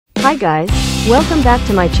Hi guys, welcome back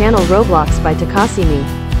to my channel Roblox by Me.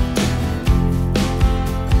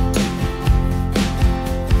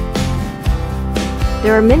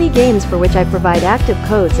 There are many games for which I provide active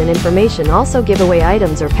codes and information, also give away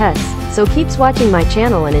items or pets, so keep watching my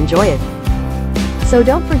channel and enjoy it. So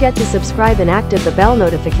don't forget to subscribe and active the bell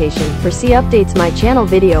notification for see updates my channel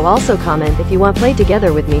video. Also comment if you want play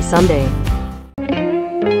together with me someday.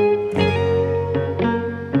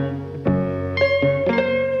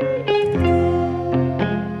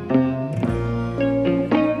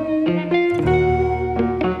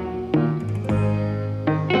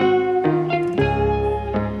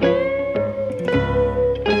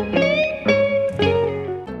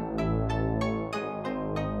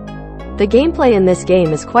 The gameplay in this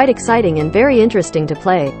game is quite exciting and very interesting to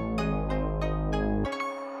play.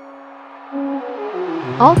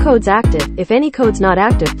 All codes active. If any code's not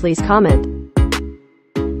active, please comment.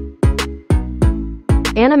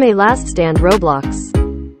 Anime Last Stand Roblox.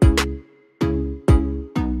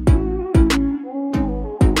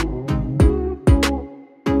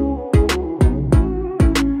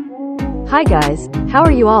 Hi guys, how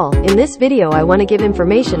are you all? In this video I want to give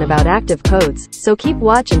information about active codes, so keep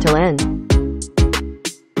watch until end.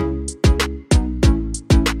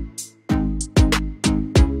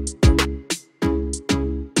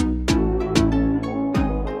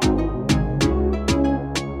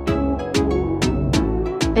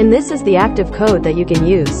 And this is the active code that you can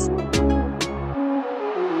use.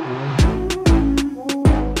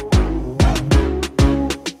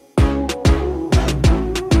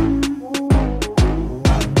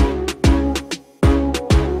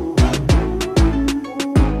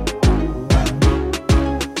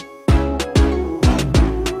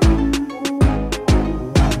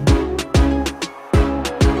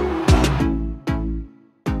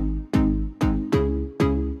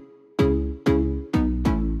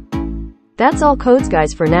 That's all codes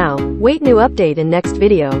guys for now. Wait new update in next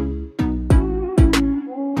video.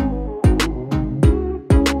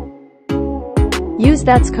 Use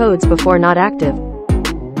that's codes before not active.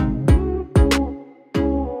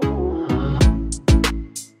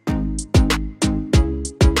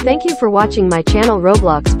 Thank you for watching my channel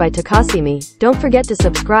Roblox by Me. Don't forget to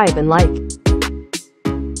subscribe and like.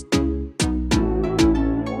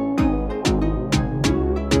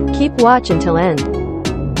 Keep watch until end.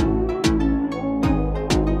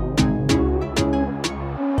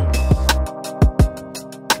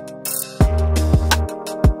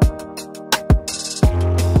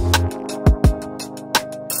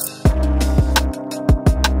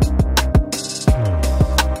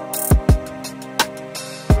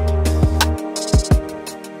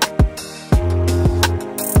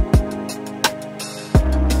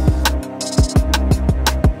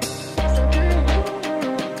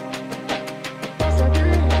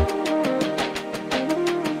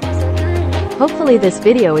 Hopefully this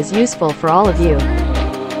video is useful for all of you.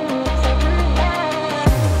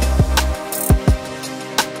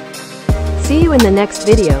 See you in the next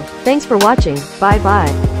video. Thanks for watching. Bye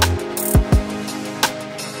bye.